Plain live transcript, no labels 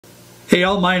Hey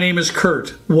all, my name is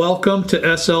Kurt. Welcome to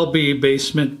SLB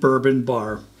Basement Bourbon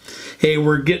Bar. Hey,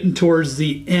 we're getting towards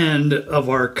the end of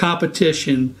our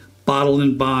competition bottle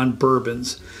and bond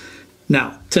bourbons.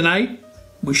 Now, tonight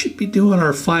we should be doing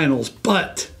our finals,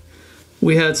 but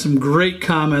we had some great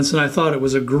comments and I thought it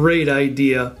was a great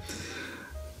idea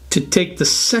to take the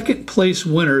second place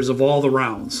winners of all the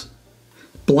rounds,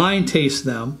 blind taste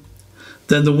them,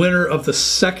 then the winner of the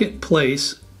second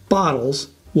place bottles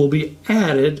will be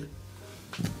added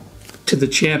to the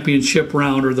championship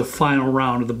round or the final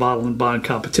round of the bottle and bond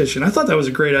competition. I thought that was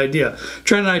a great idea.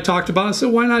 Trent and I talked about it and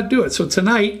said, why not do it? So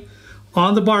tonight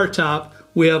on the bar top,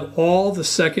 we have all the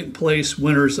second place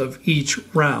winners of each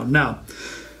round. Now,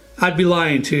 I'd be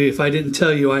lying to you if I didn't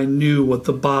tell you I knew what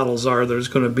the bottles are there's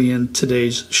going to be in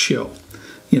today's show.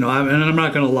 You know, and I'm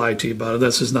not going to lie to you about it.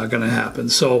 That's just not going to happen.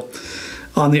 So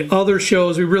on the other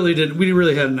shows, we really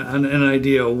had an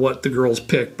idea of what the girls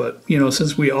picked. But, you know,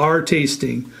 since we are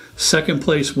tasting second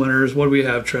place winners, what do we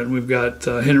have, Trent? We've got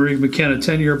Henry McKenna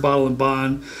 10-year bottle and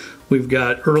bond. We've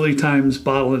got Early Times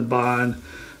bottle and bond.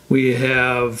 We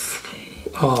have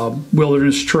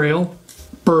Wilderness Trail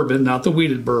bourbon, not the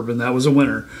wheated bourbon. That was a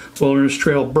winner. Wilderness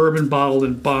Trail bourbon bottle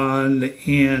and bond,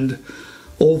 and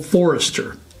Old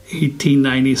Forester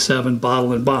 1897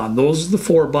 bottle and bond. Those are the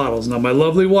four bottles. Now, my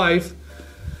lovely wife,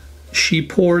 she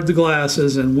poured the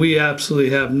glasses, and we absolutely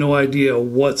have no idea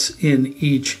what's in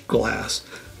each glass.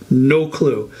 No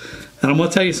clue. And I'm going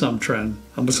to tell you something, Trent.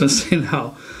 I'm just going to say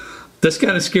now, this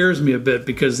kind of scares me a bit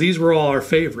because these were all our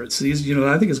favorites. These, you know,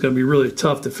 I think it's going to be really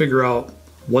tough to figure out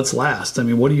what's last. I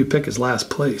mean, what do you pick as last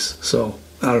place? So,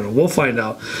 I don't know. We'll find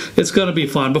out. It's going to be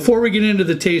fun. Before we get into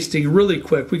the tasting, really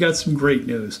quick, we got some great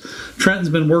news. Trenton's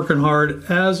been working hard,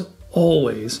 as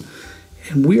always,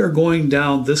 and we are going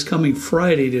down this coming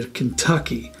Friday to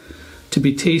Kentucky to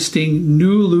be tasting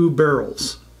Nulu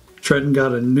barrels. Trenton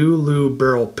got a Nulu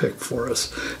barrel pick for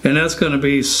us, and that's going to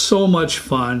be so much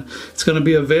fun. It's going to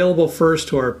be available first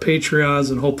to our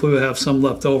Patreons, and hopefully we'll have some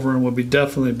left over, and we'll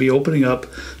definitely be opening up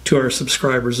to our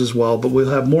subscribers as well. But we'll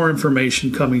have more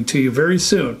information coming to you very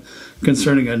soon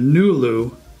concerning a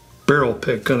Nulu barrel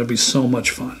pick. Going to be so much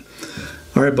fun.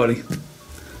 All right, buddy.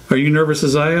 Are you nervous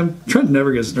as I am? Trent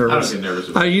never gets nervous. I don't get nervous.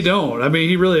 You don't. I mean,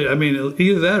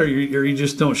 either that or you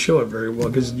just don't show it very well,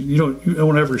 because you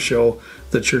don't ever show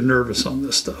that you're nervous on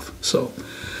this stuff. So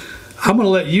I'm going to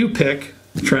let you pick,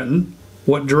 Trenton,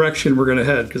 what direction we're going to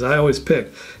head, because I always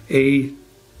pick A,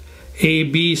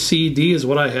 B, C, D is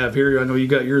what I have here. I know you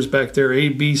got yours back there. A,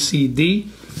 B, C, D,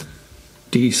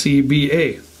 D, C, B,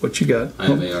 A. What you got? I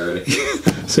have A already.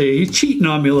 Say, he's cheating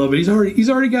on me a little bit. He's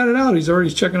already got it out. He's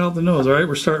already checking out the nose. All right,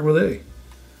 we're starting with A.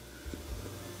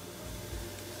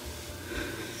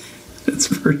 It's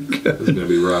pretty good. It's going to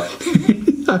be rough.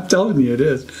 I'm telling you, it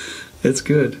is. It's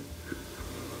good.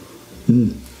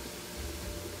 Mm.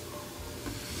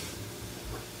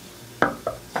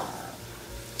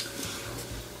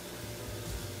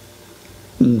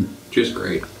 Mm. Just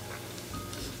great.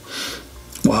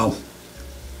 Wow.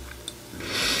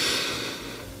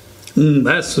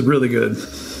 That's really good.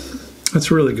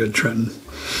 That's really good, Trenton.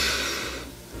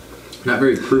 Not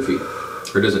very proofy,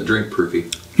 or doesn't drink proofy.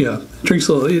 Yeah, it drinks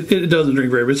a little. It doesn't drink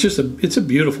very, but it's a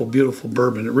beautiful, beautiful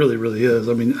bourbon. It really, really is.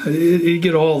 I mean, you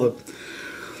get all the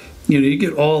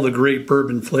great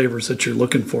bourbon flavors that you're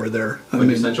looking for there.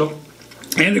 Quintessential.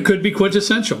 And it could be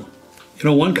quintessential. You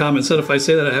know, one comment said if I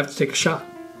say that I have to take a shot.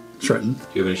 Trenton. Do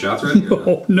you have any shots ready?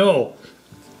 No.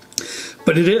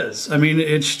 But it is. I mean,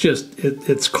 it's just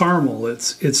it's caramel.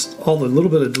 It's all the little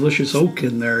bit of delicious oak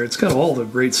in there. It's got all the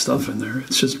great stuff in there.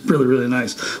 It's just really, really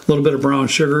nice. A little bit of brown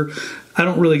sugar. I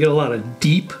don't really get a lot of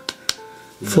deep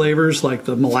flavors like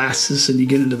the molasses, and you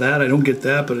get into that. I don't get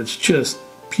that, but it's just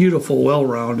beautiful,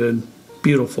 well-rounded,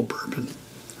 beautiful bourbon.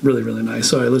 Really, really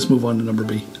nice. All right, let's move on to number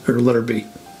B, or letter B.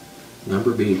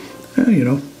 Number B. Yeah, you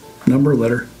know, number,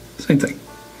 letter, same thing.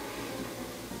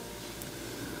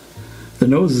 The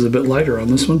nose is a bit lighter on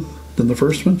this one than the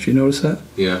first one. Did you notice that?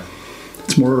 Yeah.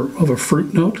 It's more of a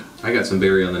fruit note. I got some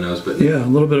berry on the nose, but yeah, a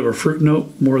little bit of a fruit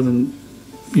note more than,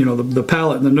 you know, the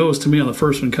palate and the nose to me on the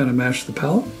first one kind of matched the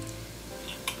palate.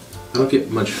 I don't get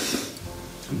much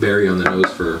berry on the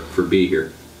nose for B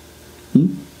here.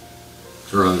 Hmm?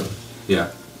 Or on the, yeah,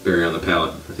 berry on the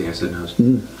palate. I think I said nose.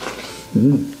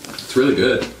 It's really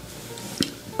good.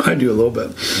 I do a little bit.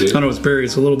 I know it's berry.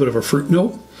 It's a little bit of a fruit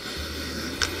note.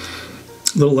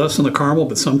 A little less on the caramel,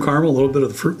 but some caramel, a little bit of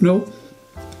the fruit note.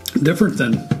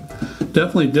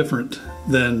 Definitely different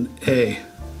than A.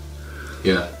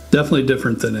 Yeah. Definitely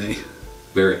different than A.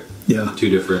 Very. Yeah. Two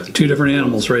different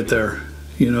animals right there.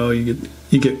 You know, you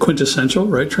get quintessential,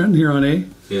 right, Trent, here on A.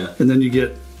 Yeah. And then you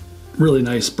get really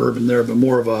nice bourbon there, but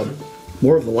more of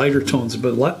the lighter tones,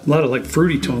 but a lot of like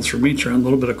fruity tones for me, Trent. A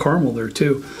little bit of caramel there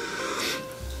too.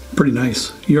 Pretty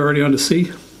nice. You already on to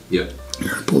C? Yep.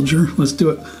 Here, I pulled your. Let's do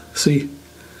it. C.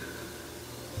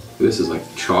 This is like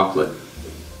chocolate.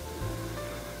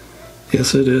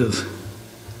 Yes, it is.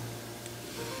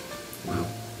 Wow.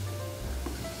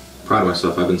 Proud of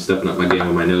myself. I've been stepping up my game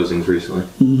with my nosings recently.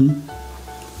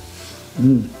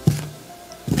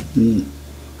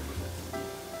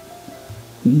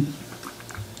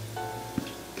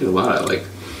 Get a lot of like.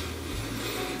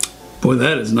 Boy,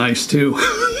 that is nice too.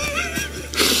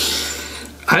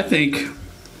 I think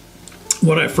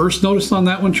what I first noticed on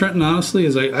that one, Trenton, honestly,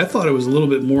 is I thought it was a little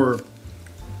bit more.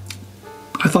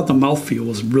 I thought the mouthfeel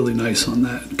was really nice on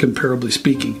that, comparably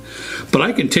speaking. But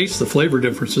I can taste the flavor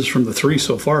differences from the three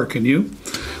so far. Can you?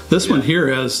 This one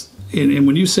here has, and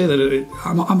when you say that,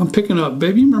 I'm picking up.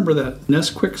 Baby, you remember that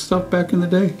Nesquik stuff back in the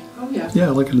day? Oh yeah. Yeah,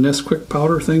 like a Nesquik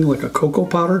powder thing, like a cocoa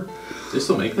powder. They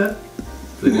still make that?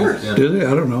 They Of course. Yeah. Do they?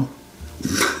 I don't know.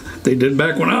 They did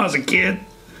back when I was a kid.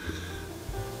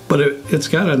 But it's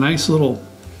got a nice little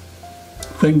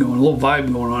thing going, a little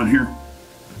vibe going on here.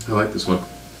 I like this one.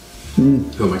 Who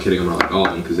am I kidding? I'm not like all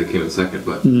of them because they came in second,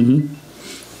 but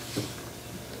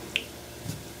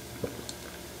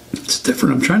It's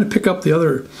different. I'm trying to pick up the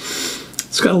other.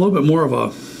 It's got a little bit more of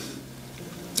a.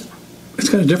 It's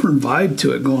got a different vibe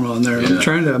to it going on there. Yeah.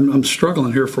 I'm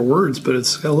struggling here for words, but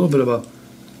it's got a little bit of a.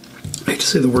 I hate to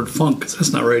say the word funk because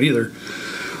that's not right either.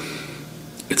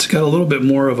 It's got a little bit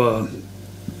more of a.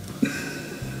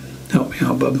 Help me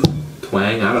out, bub.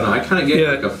 twang. I don't know. I kind of get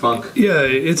like a funk. Yeah,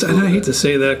 it's. And I hate to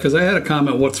say that because I had a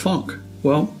comment. What's funk?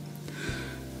 Well,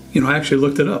 I actually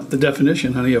looked it up. The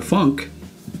definition, honey, of funk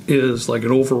is like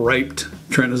an overripe.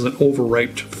 Trent is an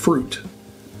overripe fruit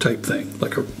type thing,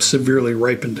 like a severely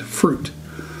ripened fruit.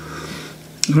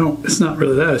 No, it's not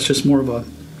really that. It's just more of a.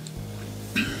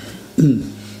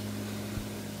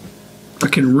 I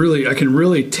can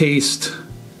really taste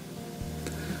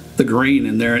the grain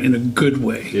in there in a good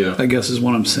way. Yeah. I guess is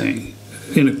what I'm saying.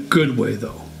 In a good way,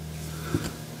 though.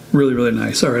 Really, really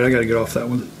nice. All right, I got to get off that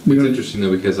one. It's interesting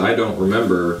though because I don't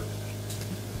remember.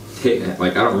 I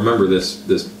don't remember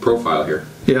this profile here.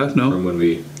 Yeah, no. From when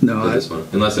we did this one,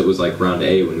 unless it was like round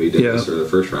A when we did this or the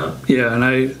first round. Yeah, and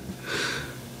I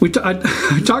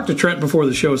talked to Trent before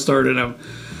the show started. I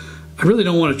really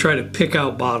don't want to try to pick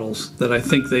out bottles that I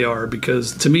think they are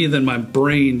because to me then my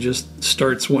brain just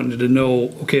starts wanting to know,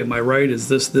 okay, am I right? Is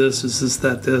this, is this,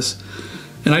 that, this?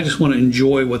 And I just want to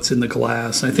enjoy what's in the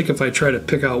glass. And I think if I try to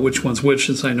pick out which one's which,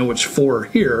 since I know which four are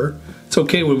here, it's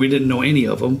okay when we didn't know any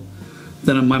of them.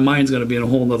 Then my mind's going to be in a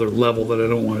whole nother level that I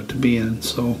don't want it to be in.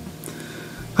 So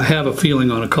I have a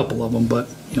feeling on a couple of them, but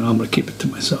I'm going to keep it to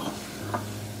myself.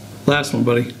 Last one,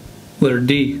 buddy. Letter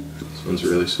D. This one's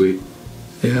really sweet.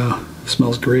 Yeah,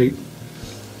 smells great.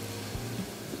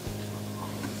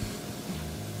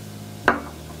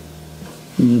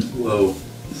 Whoa.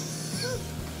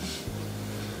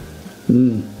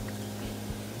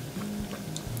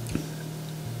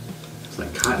 It's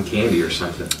like cotton candy or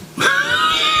something.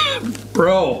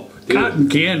 Bro, dude. Cotton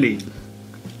candy.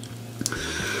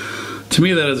 To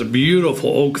me, that is a beautiful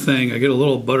oak thing. I get a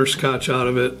little butterscotch out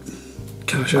of it.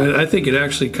 Gosh, I think it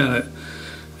actually kind of.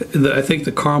 I think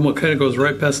the caramel kind of goes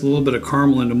right past a little bit of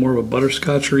caramel into more of a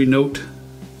butterscotchery note.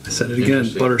 I said it again,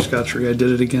 butterscotchery. I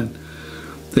did it again.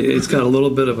 It's got a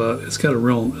little bit of a. It's got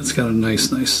a nice.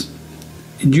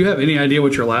 Do you have any idea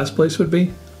what your last place would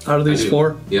be out of these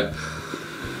four? Yeah.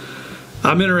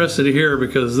 I'm interested to hear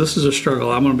because this is a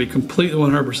struggle. I'm going to be completely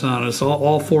 100% honest.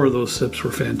 All four of those sips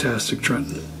were fantastic,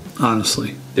 Trenton.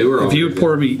 Honestly, they were. If you would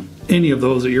pour me any of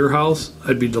those at your house,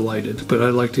 I'd be delighted. But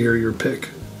I'd like to hear your pick.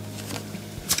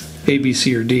 A, B,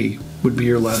 C, or D would be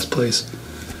your last place.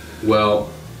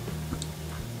 Well,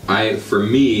 for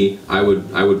me, I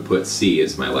would put C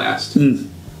as my last.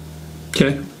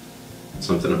 Okay.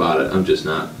 Something about it, I'm just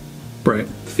not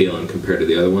feeling compared to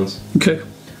the other ones. Okay.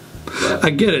 But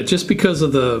I get it, just because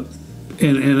of the,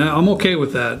 and I'm okay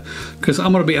with that, because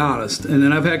I'm going to be honest, and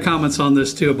then I've had comments on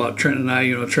this too about Trent and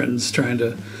I. Trenton's trying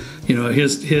to,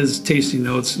 his tasting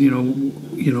notes,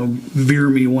 veer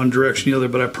me one direction or the other.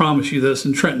 But I promise you this,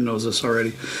 and Trenton knows this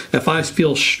already. If I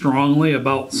feel strongly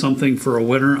about something for a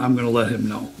winner, I'm going to let him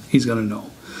know. He's going to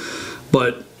know.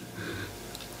 But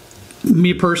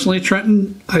me personally,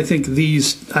 Trenton, I think B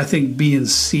and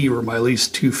C were my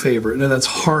least two favorite. Now that's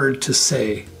hard to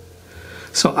say.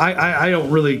 So I don't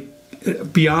really,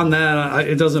 beyond that,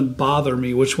 it doesn't bother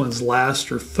me which one's last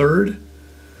or third.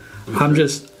 Okay.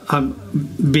 I'm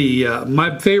B.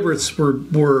 My favorites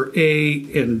were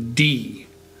A and D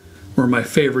were my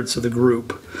favorites of the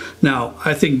group. Now,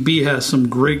 I think B has some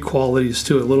great qualities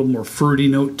to it, a little more fruity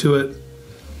note to it.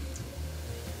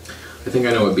 I think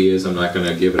I know what B is. I'm not going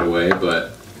to give it away,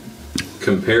 but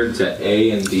compared to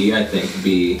A and D, I think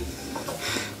B.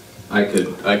 I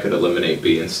could eliminate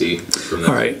B and C from that.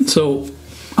 All right, so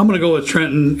I'm going to go with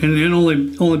Trenton, and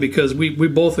only because we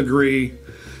both agree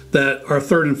that our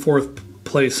third and fourth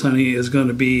place, honey, is going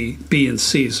to be B and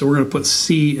C. So we're going to put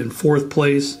C in fourth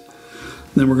place,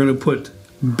 then we're going to put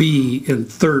B in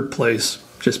third place,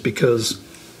 just because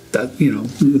that, you know,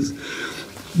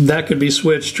 that could be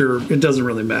switched, or it doesn't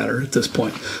really matter at this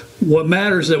point. What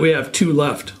matters is that we have two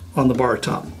left on the bar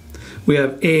top. We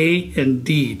have A and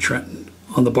D Trenton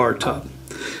on the bar top.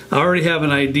 I already have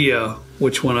an idea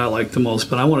which one I like the most,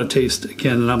 but I want to taste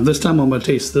again, and this time I'm going to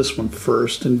taste this one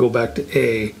first and go back to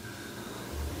A.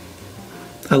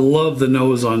 I love the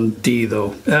nose on D,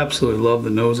 though. Absolutely love the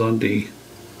nose on D.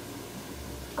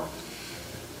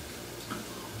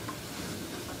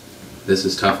 This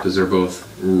is tough because they're both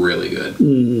really good.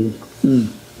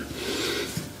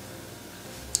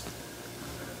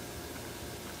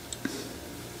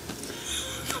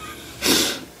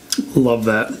 Love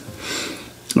that.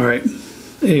 All right,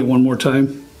 A one more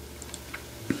time.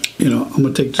 You know, I'm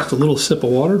going to take just a little sip of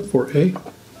water for A.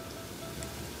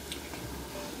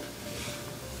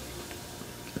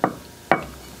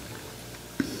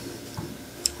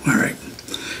 All right,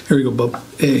 here we go, bub.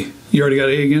 A. You already got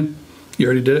A again? You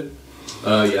already did it?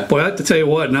 Yeah. Boy, I have to tell you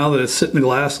what, now that it's sitting in the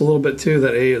glass a little bit too,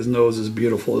 that A's nose is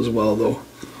beautiful as well, though.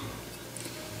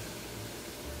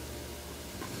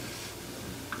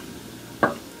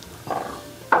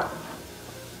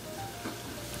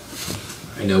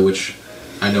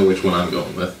 I know which one I'm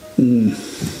going with.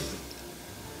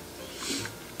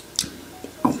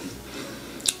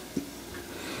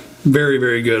 Very,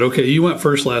 very good. Okay, you went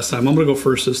first last time. I'm going to go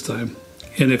first this time.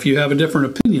 And if you have a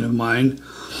different opinion of mine,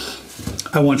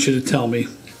 I want you to tell me.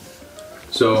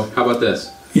 So, how about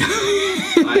this?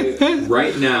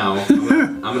 Right now,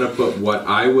 I'm going to put what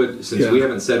I would, since we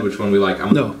haven't said which one we like,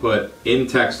 I'm going to put in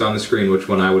text on the screen which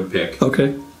one I would pick.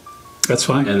 Okay, that's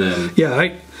fine. And then... Yeah,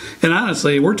 and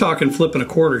honestly, we're talking flipping a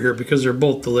quarter here because they're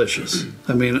both delicious.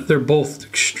 I mean, they're both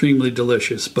extremely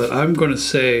delicious, but I'm going to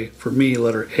say, for me,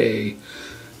 letter A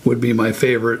would be my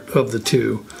favorite of the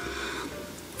two.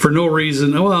 For no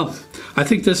reason. Well, I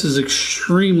think this is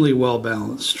extremely well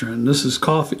balanced, Trent. This is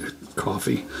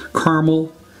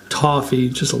caramel, toffee,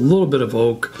 just a little bit of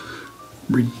oak.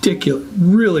 Ridiculous,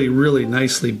 really, really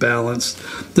nicely balanced.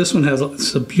 This one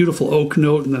has a beautiful oak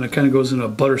note, and then it kind of goes into a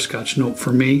butterscotch note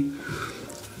for me.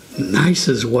 Nice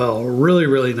as well, really,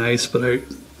 really nice. But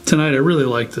tonight I really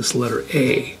like this letter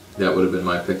A. That would have been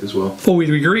my pick as well. Oh, we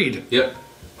agreed. Yep.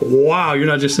 Wow, you're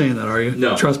not just saying that, are you?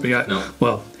 No. Trust me. No.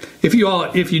 Well, if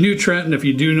you knew Trenton, if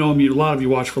you do know him, a lot of you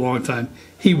watch for a long time,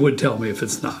 he would tell me if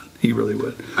it's not. He really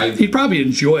would. He'd probably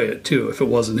enjoy it too if it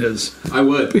wasn't his. I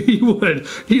would. He would.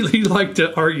 He'd like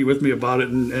to argue with me about it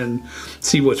and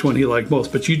see which one he liked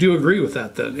most. But you do agree with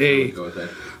that then. A. I would go with that.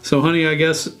 So, honey, I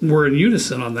guess we're in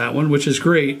unison on that one, which is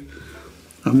great.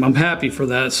 I'm happy for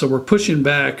that. So we're pushing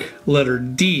back letter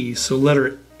D. So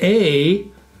letter A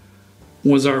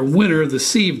was our winner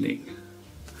this evening.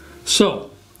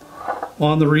 So,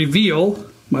 on the reveal,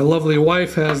 my lovely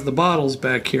wife has the bottles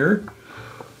back here.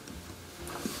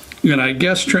 And I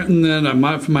guess, Trenton, then,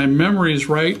 if my memory is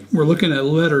right, we're looking at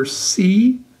letter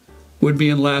C would be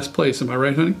in last place. Am I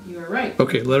right, honey? You are right.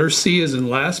 Okay, letter C is in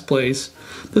last place.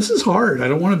 This is hard. I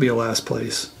don't want to be a last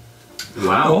place.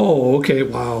 Wow. Oh, okay.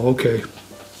 Wow, okay.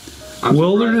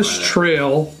 Wilderness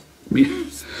Trail.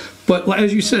 But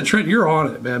as you said, Trent, you're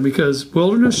on it, man, because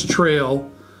Wilderness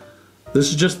Trail, this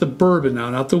is just the bourbon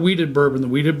now, not the wheated bourbon. The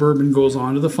wheated bourbon goes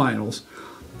on to the finals.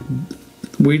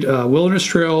 Wilderness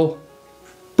Trail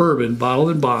bourbon, bottled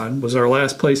and bond, was our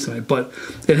last place tonight, but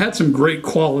it had some great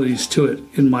qualities to it,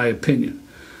 in my opinion.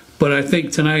 But I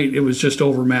think tonight it was just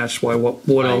overmatched by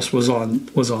what else was on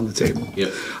the table.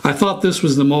 Yep. I thought this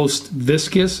was the most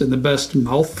viscous and the best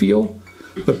mouthfeel,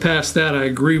 but past that, I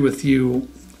agree with you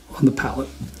on the palate.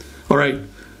 All right.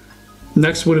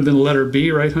 Next would have been letter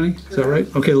B, right, honey? Is that right?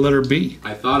 Okay, letter B.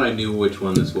 I thought I knew which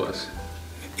one this was.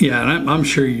 Yeah, and I'm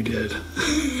sure you did.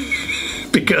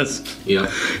 Because,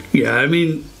 yeah, I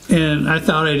mean, and I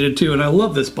thought I did too, and I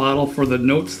love this bottle for the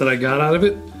notes that I got out of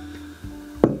it.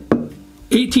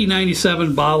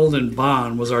 1897 Bottled and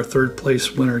Bond was our third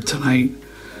place winner tonight.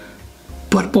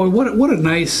 But boy, what a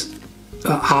nice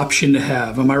option to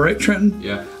have. Am I right, Trenton?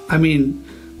 Yeah. I mean,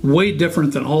 way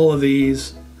different than all of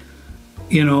these.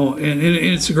 You know, and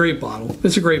it's a great bottle.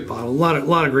 It's a great bottle. A lot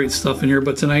of great stuff in here.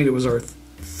 But tonight it was our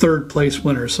third place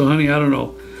winner. So, honey, I don't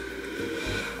know.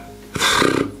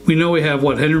 we know we have,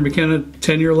 what, Henry McKenna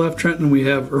 10-year left, Trenton? We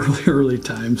have early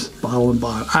times, bottle and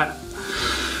bond. I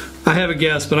have a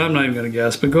guess, but I'm not even going to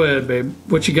guess. But go ahead, babe.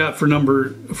 What you got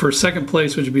for second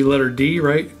place, which would be letter D,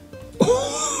 right?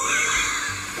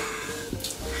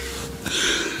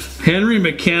 Henry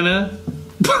McKenna,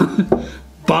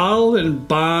 bottle and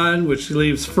bond, which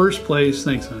leaves first place.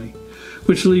 Thanks, honey.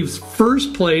 Which leaves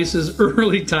first place is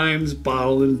early times,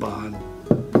 bottle and bond.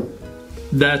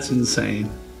 That's insane.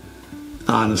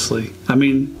 Honestly, I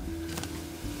mean,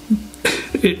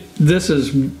 this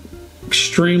is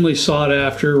extremely sought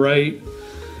after, right?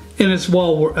 And it's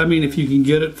well, I mean, if you can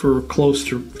get it for close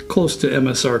to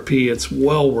MSRP, it's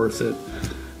well worth it.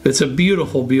 It's a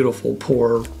beautiful, beautiful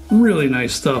pour, really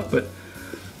nice stuff. But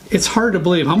it's hard to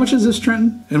believe. How much is this,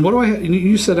 Trenton? And what do I?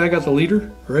 You said I got the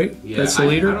liter, right? Yeah, that's the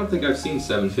liter. I don't think I've seen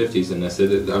 750s in this.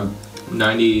 I'm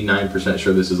 99%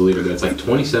 sure this is a liter. That's like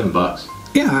 $27.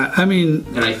 Yeah, I mean,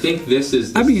 and I think this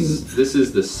is. This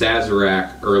is the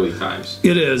Sazerac early times.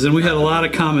 It is, and we had a lot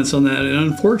of comments on that. And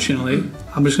unfortunately,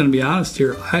 I'm just going to be honest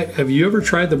here. Have you ever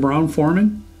tried the Brown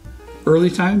Foreman early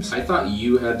times? I thought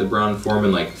you had the Brown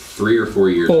Foreman like 3 or 4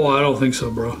 years. Oh, I don't think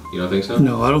so, bro. You don't think so?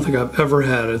 No, I don't think I've ever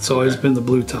had it. It's always been the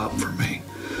blue top for me.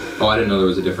 Oh, I didn't know there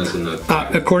was a difference in the.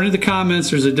 According to the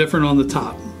comments, there's a different on the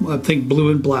top. I think blue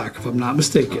and black, if I'm not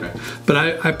mistaken. Okay. But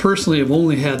I personally have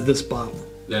only had this bottle.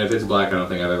 Then if it's black, I don't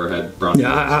think I've ever had Brown.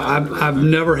 Yeah, I've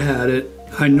never had it.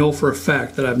 I know for a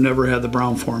fact that I've never had the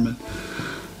Brown Foreman.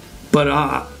 But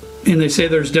and they say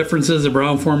there's differences. The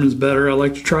Brown Foreman's better. I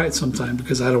like to try it sometime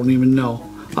because I don't even know.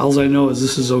 All I know is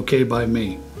this is okay by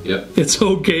me. Yep. It's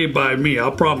okay by me.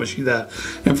 I'll promise you that.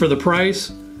 And for the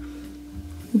price,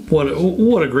 what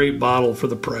a great bottle for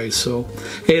the price. So,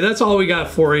 hey, that's all we got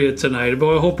for you tonight.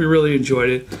 But I hope you really enjoyed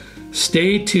it.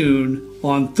 Stay tuned.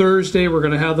 On Thursday, we're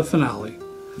going to have the finale.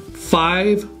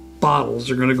 5 bottles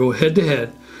are going to go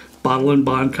head-to-head, bottle and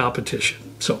bond competition.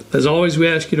 So, as always, we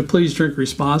ask you to please drink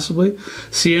responsibly.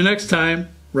 See you next time,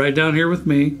 right down here with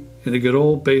me in a good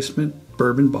old basement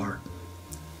bourbon bar.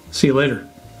 See you later.